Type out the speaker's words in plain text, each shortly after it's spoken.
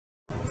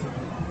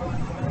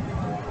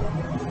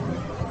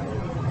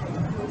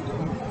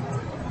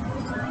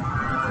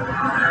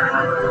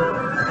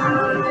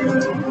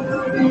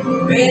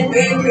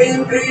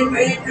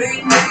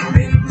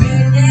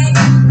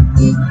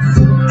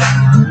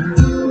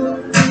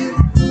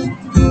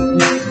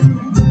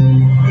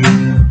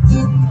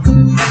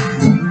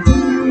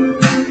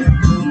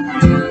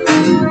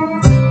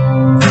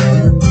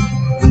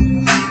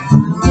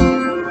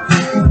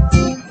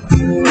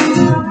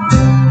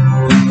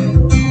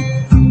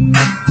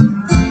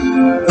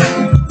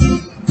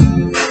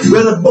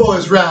Well, the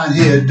boys round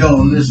here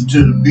don't listen to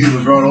the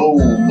Beatles, run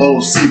old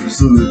Bocephus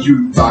through the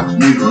jukebox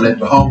needle, let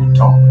the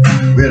honky-tonk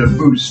with a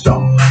boot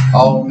stomp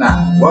all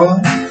night.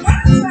 What?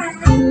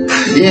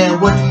 Yeah,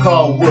 what you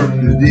call work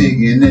is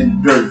digging in the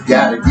dirt.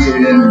 Gotta get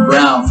it in the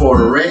ground before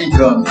the rain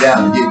comes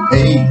down to get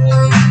paid.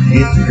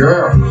 Hit the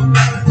girl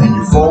and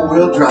your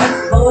four-wheel drive.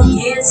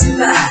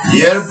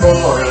 Yeah, the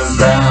boys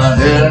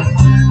round here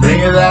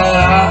thinking that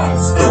I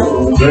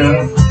stole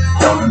them.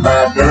 Talking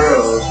about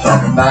girls,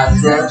 talking about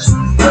trucks,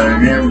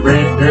 running them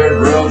red dirt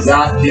roads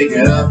out,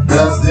 kicking up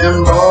dust.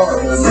 Them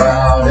boys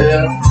round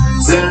here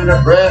sending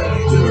a prayer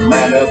to the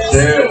man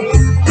upstairs.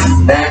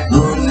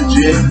 Backwoods and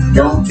shit,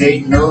 don't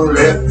take no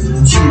lip.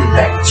 Chew it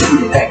back,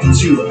 chew it back,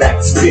 chew it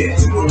back, spit.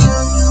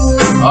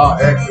 Oh,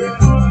 heck yeah.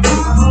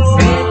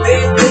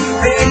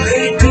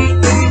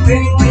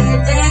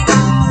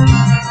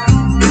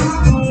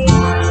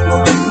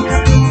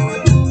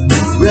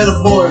 Well,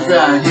 the boys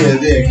round here,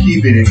 they're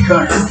keeping it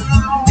country.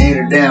 Ain't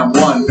a damn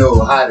one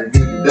know how to do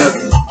the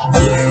W.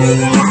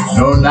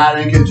 No, not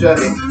in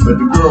Kentucky, but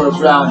the girls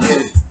round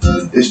here,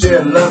 they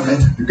still love me.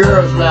 The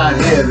girls round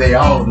here, they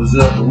all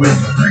deserve the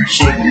wisdom.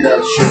 Shaking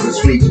up sugar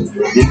sweet,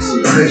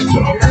 Dixie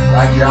Crystal,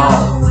 like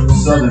y'all,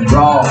 Southern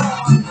drawl.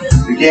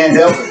 They can't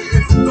help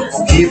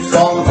it. Keep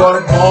falling for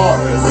the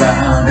boys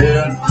round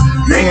here.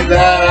 Drinking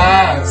that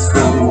ice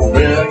cold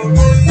beer.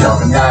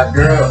 Talking about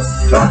girls,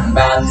 talking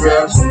about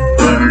trucks,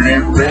 running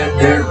them red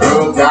dirt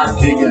roads out,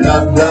 kicking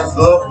up dust.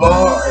 The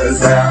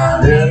boys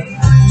round here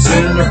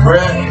sending a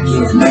prayer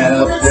to the man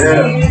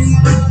upstairs.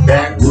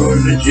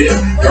 Backwoods legit,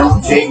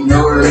 don't take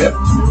no lip.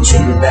 Chew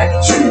it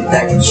back, chew it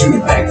back, chew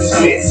it back,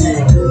 spit.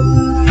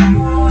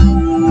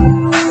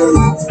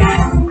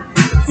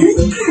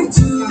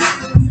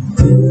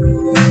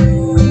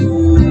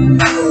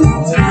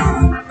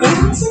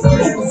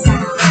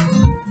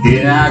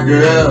 Here now,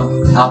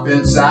 girl, hop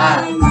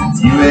inside.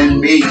 You and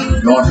me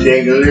gonna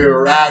take a little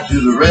ride to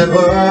the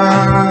river.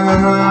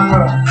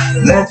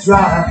 Let's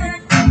ride.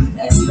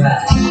 That's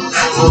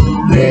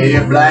right. Lay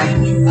your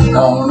blanket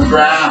on the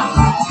ground.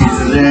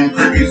 Kisses and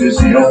crickets is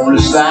the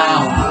only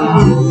sound.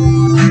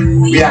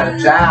 We out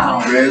of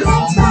town, baby.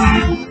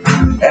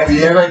 Have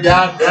you ever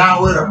got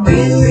down with a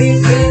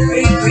beat?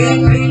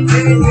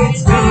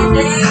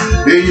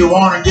 Do you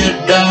wanna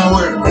get down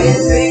with a beat?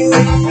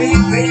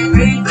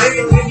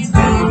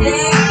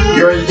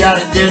 Girl, you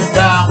gotta get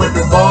down with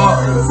the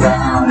boys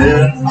around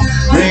here.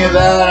 Bring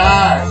that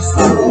ice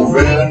cold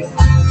beer.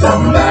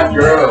 Talking about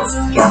girls,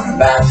 talking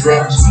about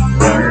trucks,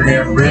 running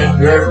them red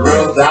dirt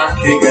roads out,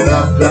 kicking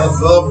up dust.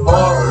 The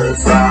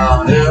boys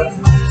around here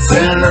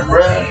sending a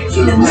prayer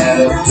to the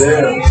man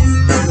upstairs.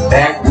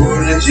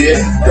 Backwoods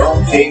legit,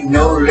 don't take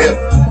no lip.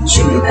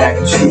 Chew it back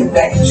and chew it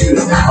back and chew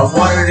it back. I'm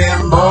one of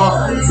them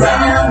boys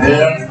around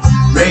here,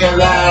 bringing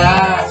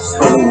that ice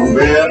cold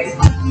beer.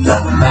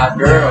 Talking about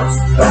girls,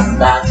 talking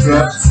about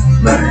trucks,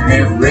 running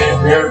them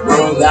red dirt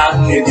roads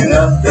out, kicking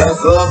up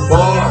dust. The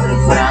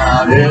boys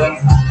around here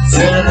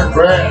sending a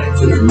prayer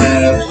to the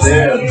man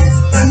upstairs.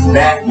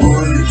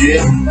 Backwoods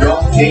legit,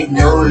 don't take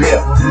no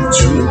lip.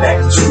 Chew it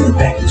back, chew it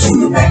back,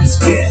 chew it back,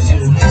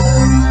 spit.